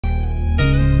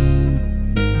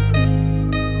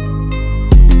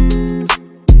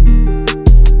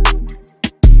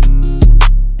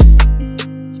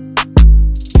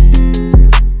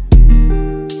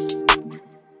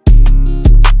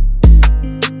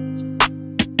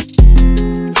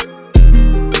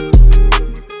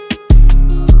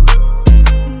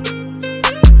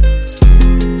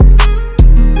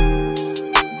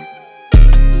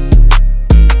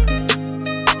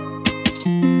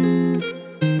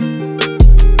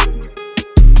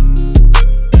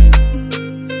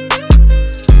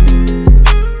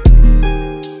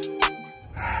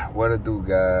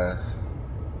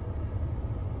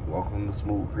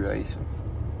Smooth Creations.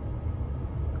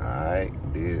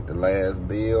 Alright, did the last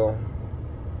bill.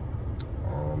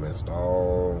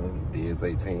 Installed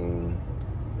Ds18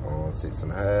 on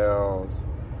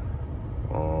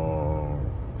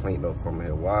 6.5. Cleaned up some of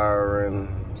the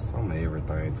wiring, some of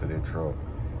everything to that truck.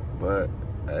 But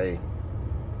hey,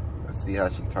 let's see how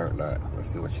she turned out.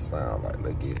 Let's see what she sound like.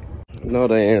 Let's get it.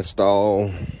 Another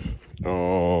install.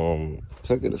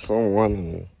 Took it to someone,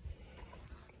 and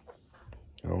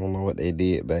I don't know what they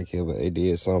did back here, but they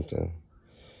did something.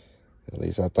 At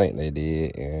least I think they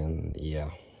did, and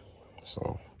yeah.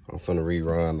 So I'm finna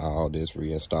rerun all this,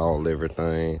 reinstall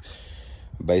everything.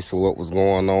 Basically what was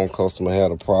going on, customer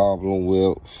had a problem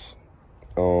with,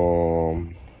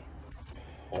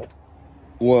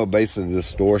 well, basically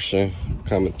distortion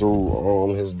coming through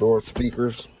on his door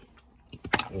speakers.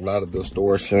 A lot of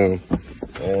distortion,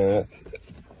 and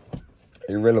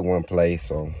it really wouldn't play,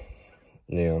 so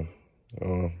yeah.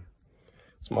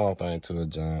 Small thing to a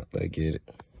giant, let's get it.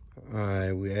 All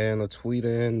right, we adding a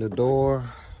tweeter in the door.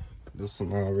 This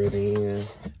one already in, a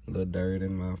little dirty,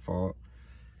 my fault.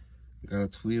 We got a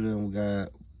tweeter and we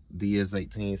got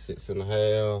Ds18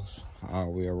 6.5 all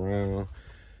the way around.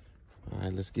 All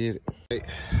right, let's get it.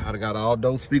 I got all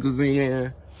those speakers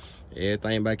in,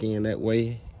 everything back in that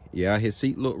way. Yeah, his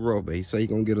seat look rough, but he said he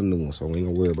gonna get a new one, so we ain't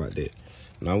gonna worry about that.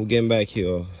 Now we're getting back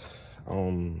here.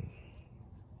 Don't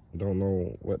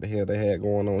know what the hell they had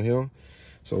going on here.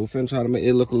 So we're finna try to make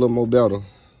it look a little more better,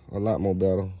 a lot more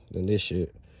better than this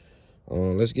shit.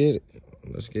 Let's get it.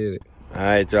 Let's get it. All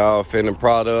right, y'all, finished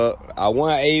product. I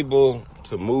wasn't able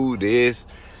to move this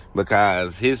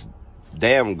because his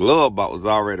damn glove box was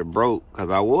already broke. Cause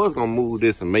I was gonna move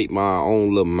this and make my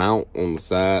own little mount on the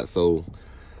side, so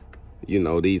you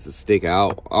know these will stick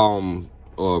out.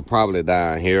 Or probably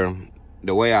down here.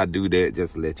 The way I do that,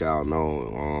 just to let y'all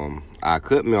know, I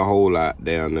cut me a whole lot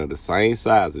down there the same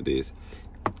size of this,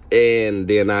 and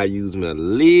then I use me a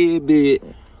little bit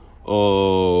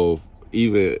of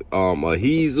even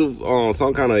adhesive,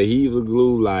 some kind of adhesive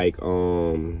glue, like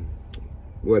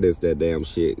what is that damn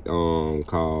shit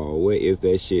called? What is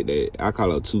that shit that I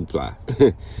call it? 2-ply.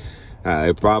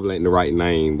 It probably ain't the right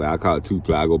name, but I call it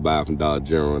 2-ply. I go buy it from Dollar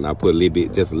General, and I put a little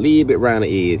bit, just a little bit around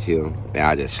the edge here, and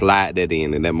I just slide that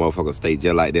in, and that motherfucker stay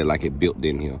just like that, like it built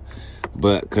in here.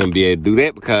 But couldn't be able to do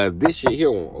that because this shit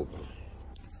here won't open.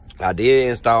 I did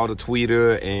install the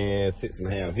tweeter and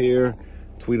 6.5 here,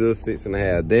 tweeter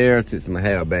 6.5 there,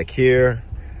 6.5 back here.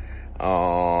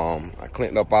 I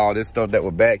cleaned up all this stuff that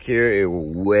was back here. It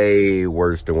was way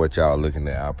worse than what y'all looking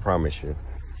at, I promise you.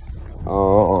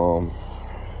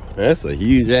 That's a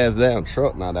huge ass damn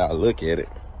truck now that I look at it.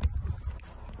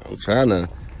 I'm trying to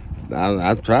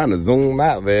zoom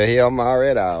out, man. Here I'm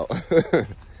already out.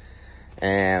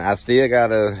 And I still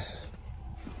gotta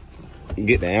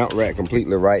get the amp rack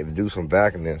completely right to do some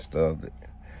vacuuming and stuff.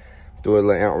 Do a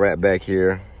little amp rack back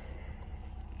here.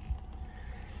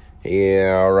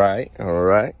 Yeah, all right.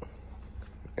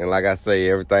 And like I say,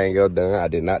 everything else done. I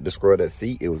did not destroy that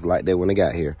seat. It was like that when it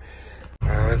got here.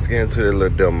 Let's get into the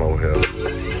little demo here.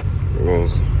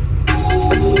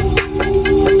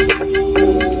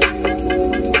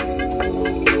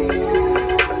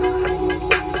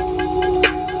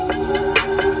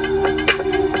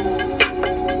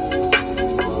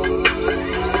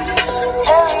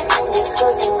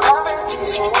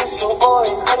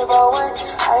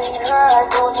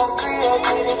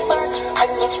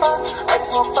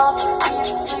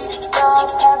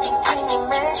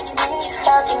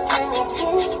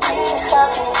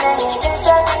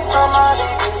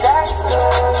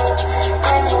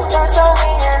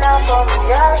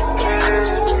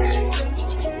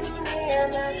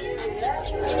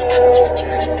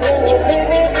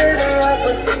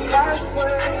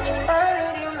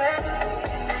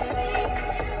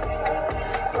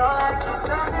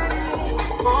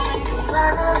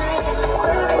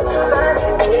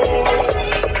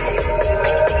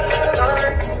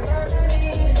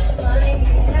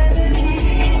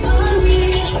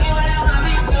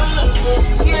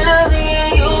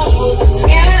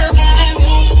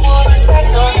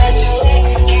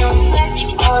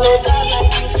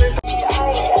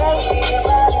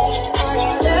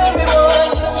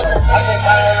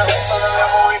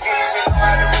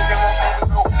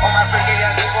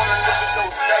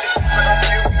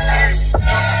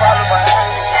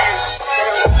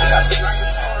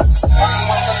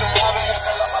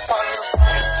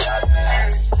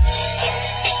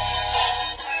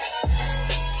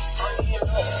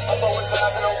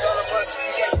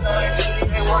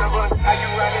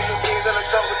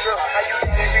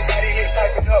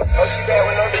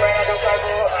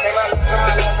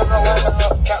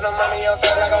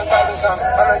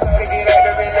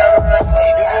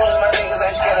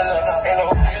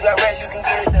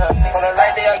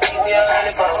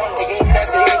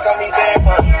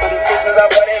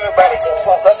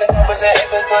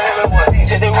 for everyone.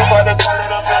 Take the roof out the car, let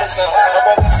her feel the sun. I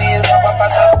broke see it up, I got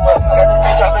the spot. Got the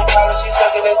bitch out the collar, she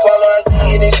sucking and swallow. I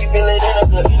see it and she feel it in her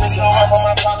gut. Nigga don't hop on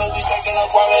my collar, we sucking and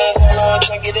swallow and swallow and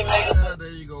drink it and make it.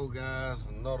 There you go, guys.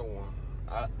 Another one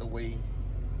out the way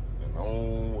and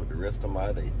on with the rest of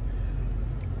my day.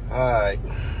 Alright.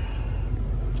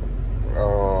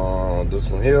 This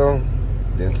one here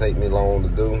didn't take me long to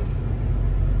do.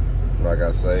 Like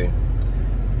I say.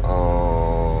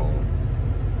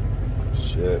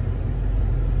 Shit.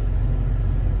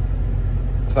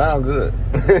 Sound good.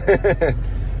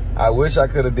 I wish I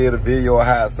could have did a video of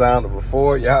how it sounded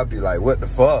before. Y'all be like, what the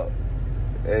fuck?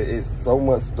 It's so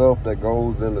much stuff that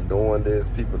goes into doing this.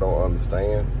 People don't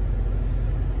understand.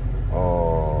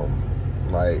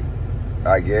 Like,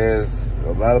 I guess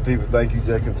a lot of people think you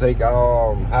just can take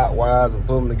hot wires and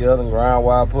put them together, and ground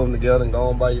wire, put them together, and go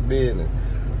on by your business.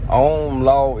 Ohm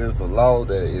law is a law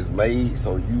that is made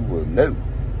so you will know.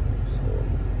 So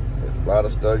there's a lot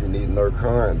of stuff you need to know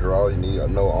current draw. You need to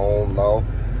know ohm law.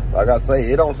 Like I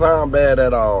say, it don't sound bad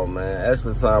at all, man.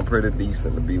 Actually sound pretty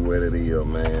decent to be what it is,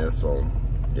 man. So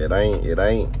it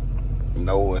ain't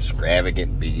no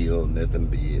extravagant bill, nothing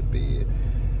big.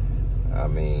 I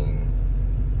mean,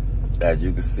 as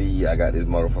you can see, I got this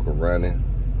motherfucker running.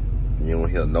 You don't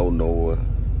hear no noise.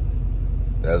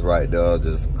 That's right there,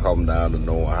 just come down to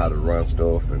knowing how to run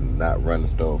stuff and not running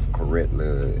stuff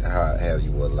correctly, how have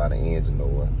you with a lot of engine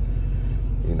noise.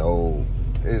 You know,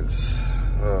 it's,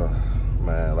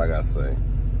 man, like I say,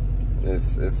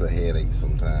 it's a headache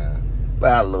sometimes.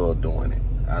 But I love doing it.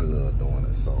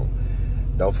 So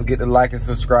don't forget to like and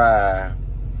subscribe.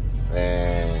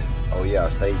 And, oh yeah,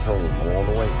 stay tuned. I'm on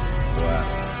the way.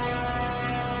 Bye.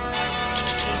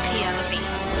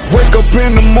 Wake up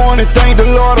in the morning, thank the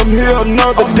Lord I'm here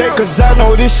another day. Cause I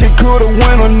know this shit could've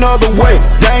went another way.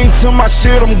 They ain't to my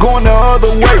shit, I'm going the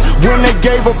other way. When they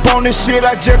gave up on this shit,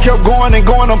 I just kept going and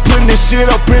going. I'm putting this shit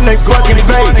up in they fucking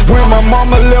face. When my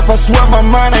mama left, I swear my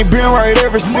mind ain't been right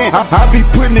ever since. I be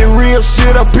putting it real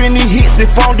shit up in these hits.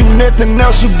 If I don't do nothing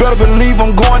else, you better believe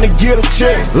I'm going to get a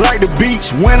check. Like the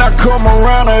beach, when I come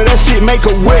around her, that shit make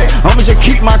her wet. I'ma just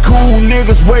keep my cool,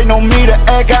 niggas waiting on me to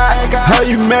act out. How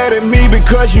you mad at me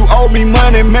because you owe me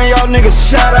money, man, y'all niggas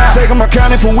shout out. Taking my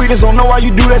counting for weakness, don't know why you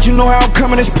do that, you know how I'm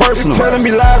coming, it's personal. Telling me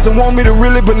lies and want me to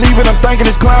really believe it, I'm thinking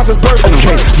it's clowns, it's personal.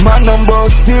 Okay, my number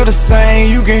is still the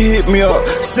same, you can hit me up.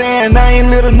 Saying I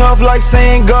ain't lit enough, like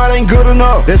saying God ain't good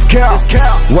enough. That's cow.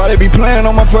 Why they be playing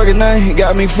on my fucking name?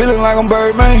 Got me feeling like I'm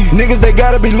Birdman. Niggas, they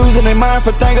gotta be losing their mind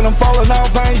for thinking I'm falling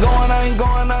off. I ain't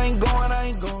going.